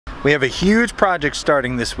We have a huge project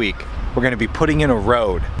starting this week. We're going to be putting in a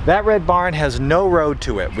road. That red barn has no road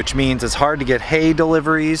to it, which means it's hard to get hay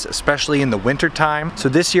deliveries, especially in the winter time. So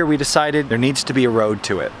this year we decided there needs to be a road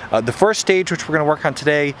to it. The first stage, which we're going to work on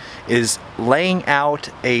today, is laying out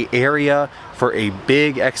an area for a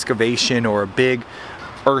big excavation or a big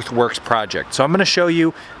earthworks project. So I'm going to show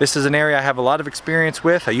you, this is an area I have a lot of experience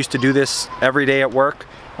with. I used to do this every day at work.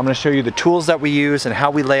 I'm going to show you the tools that we use and how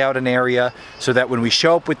we lay out an area so that when we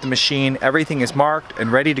show up with the machine, everything is marked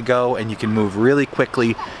and ready to go and you can move really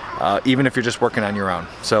quickly, even if you're just working on your own.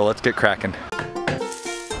 So let's get cracking.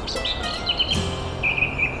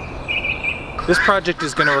 This project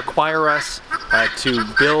is going to require us to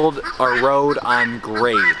build our road on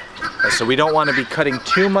grade. So we don't want to be cutting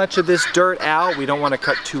too much of this dirt out. We don't want to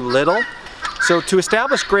cut too little. So to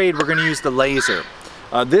establish grade, we're going to use the laser.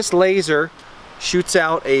 This laser shoots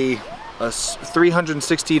out a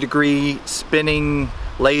 360-degree spinning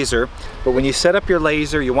laser, but when you set up your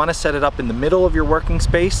laser, you want to set it up in the middle of your working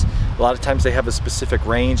space. A lot of times they have a specific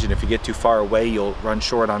range, and if you get too far away, you'll run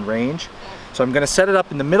short on range. So I'm going to set it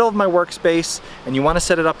up in the middle of my workspace, and you want to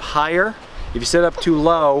set it up higher. If you set it up too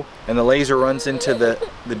low and the laser runs into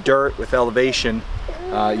the dirt with elevation,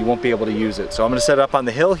 you won't be able to use it. So I'm going to set it up on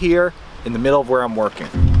the hill here in the middle of where I'm working.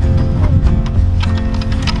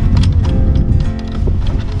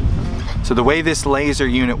 So the way this laser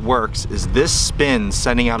unit works is this spins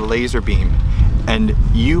sending out a laser beam, and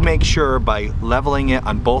you make sure by leveling it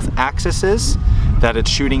on both axes that it's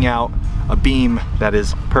shooting out a beam that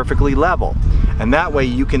is perfectly level. And that way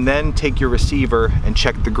you can then take your receiver and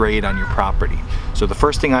check the grade on your property. So the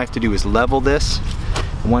first thing I have to do is level this.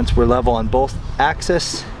 And once we're level on both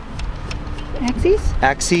axes,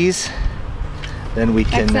 then we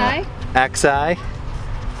can ax on,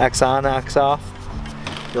 ax off.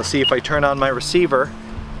 You'll see if I turn on my receiver,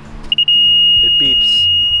 it beeps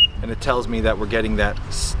and it tells me that we're getting that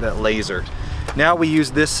laser. Now we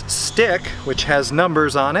use this stick, which has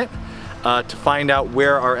numbers on it, to find out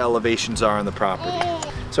where our elevations are on the property.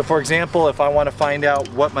 So for example, if I want to find out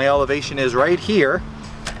what my elevation is right here,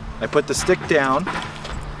 I put the stick down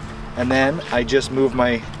and then I just move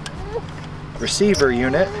my receiver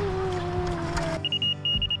unit .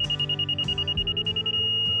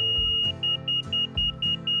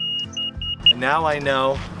 Now I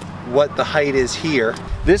know what the height is here.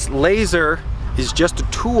 This laser is just a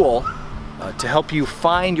tool to help you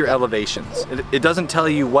find your elevations. It doesn't tell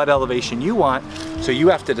you what elevation you want, so you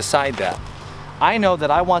have to decide that. I know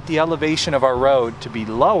that I want the elevation of our road to be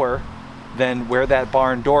lower than where that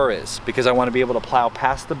barn door is, because I want to be able to plow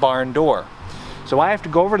past the barn door. So I have to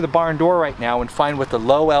go over to the barn door right now and find what the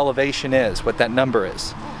low elevation is, what that number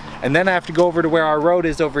is. And then I have to go over to where our road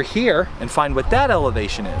is over here and find what that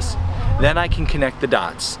elevation is. Then I can connect the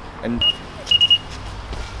dots. And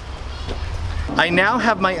I now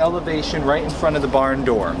have my elevation right in front of the barn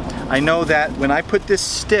door. I know that when I put this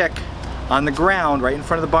stick on the ground right in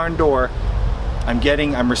front of the barn door,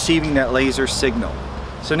 I'm receiving that laser signal.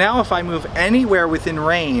 So now if I move anywhere within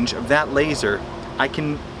range of that laser, I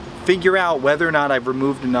can figure out whether or not I've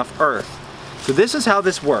removed enough earth. So this is how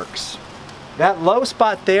this works. That low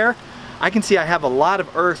spot there, I can see I have a lot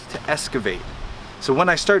of earth to excavate. So when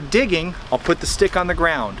I start digging, I'll put the stick on the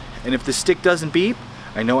ground. And if the stick doesn't beep,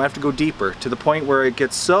 I know I have to go deeper to the point where it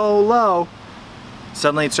gets so low,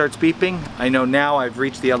 suddenly it starts beeping. I know now I've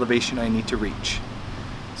reached the elevation I need to reach.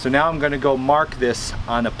 So now I'm going to go mark this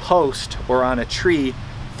on a post or on a tree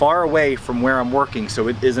far away from where I'm working so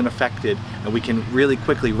it isn't affected and we can really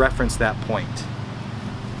quickly reference that point.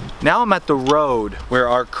 Now I'm at the road where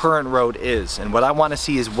our current road is, and what I want to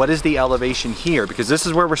see is what is the elevation here, because this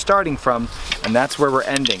is where we're starting from and that's where we're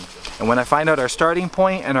ending. And when I find out our starting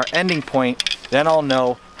point and our ending point, then I'll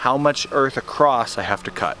know how much earth across I have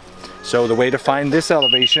to cut. So the way to find this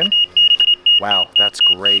elevation, wow, that's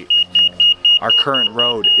great. Our current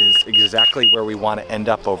road is exactly where we want to end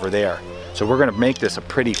up over there. So we're going to make this a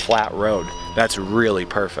pretty flat road. That's really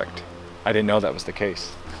perfect. I didn't know that was the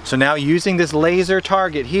case. So now using this laser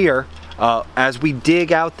target here, as we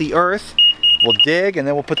dig out the earth, we'll dig and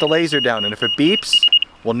then we'll put the laser down, and if it beeps,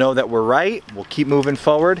 we'll know that we're right, we'll keep moving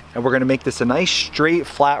forward, and we're gonna make this a nice straight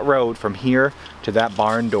flat road from here to that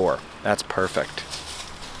barn door. That's perfect.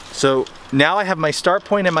 So now I have my start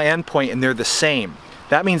point and my end point and they're the same.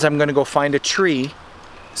 That means I'm gonna go find a tree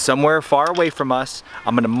somewhere far away from us.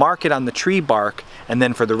 I'm gonna mark it on the tree bark, and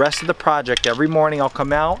then for the rest of the project, every morning I'll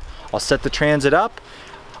come out, I'll set the transit up,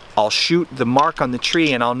 I'll shoot the mark on the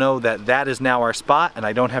tree, and I'll know that that is now our spot, and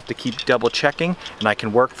I don't have to keep double checking, and I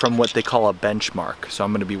can work from what they call a benchmark. So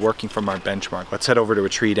I'm going to be working from our benchmark. Let's head over to a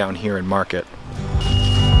tree down here and mark it.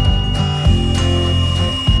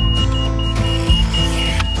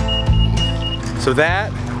 So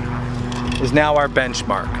that is now our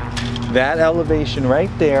benchmark. That elevation right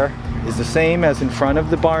there is the same as in front of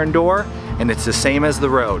the barn door, and it's the same as the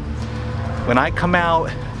road. When I come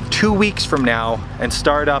out 2 weeks from now and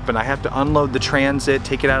start up and I have to unload the transit,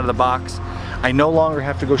 take it out of the box, I no longer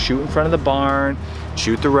have to go shoot in front of the barn,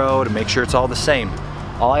 shoot the road, and make sure it's all the same.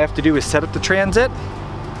 All I have to do is set up the transit,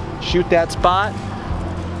 shoot that spot,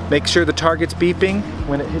 make sure the target's beeping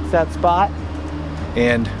when it hits that spot,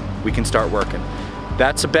 and we can start working.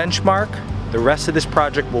 That's a benchmark. The rest of this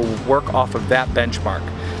project will work off of that benchmark.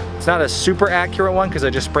 It's not a super accurate one because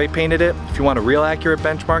I just spray painted it. If you want a real accurate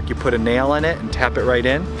benchmark, you put a nail in it and tap it right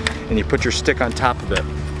in, and you put your stick on top of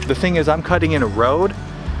it. The thing is, I'm cutting in a road,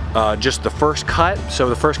 just the first cut, so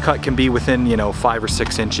the first cut can be within 5 or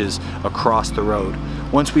 6 inches across the road.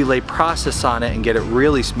 Once we lay process on it and get it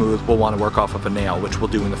really smooth, we'll want to work off of a nail, which we'll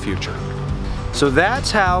do in the future. So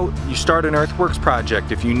that's how you start an earthworks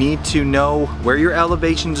project. If you need to know where your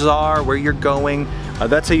elevations are, where you're going,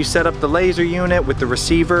 that's how you set up the laser unit with the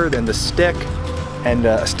receiver, then the stick, and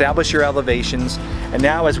establish your elevations. And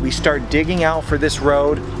now as we start digging out for this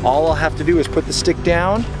road, all I'll have to do is put the stick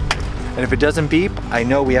down, and if it doesn't beep, I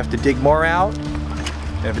know we have to dig more out.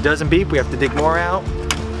 And if it doesn't beep, we have to dig more out.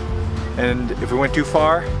 And if we went too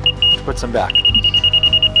far, put some back.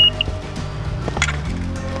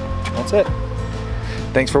 That's it.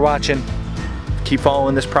 Thanks for watching. Keep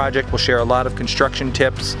following this project. We'll share a lot of construction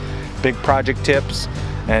tips, big project tips,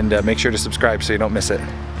 and make sure to subscribe so you don't miss it.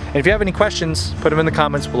 And if you have any questions, put them in the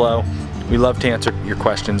comments below. We love to answer your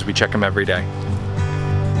questions. We check them every day.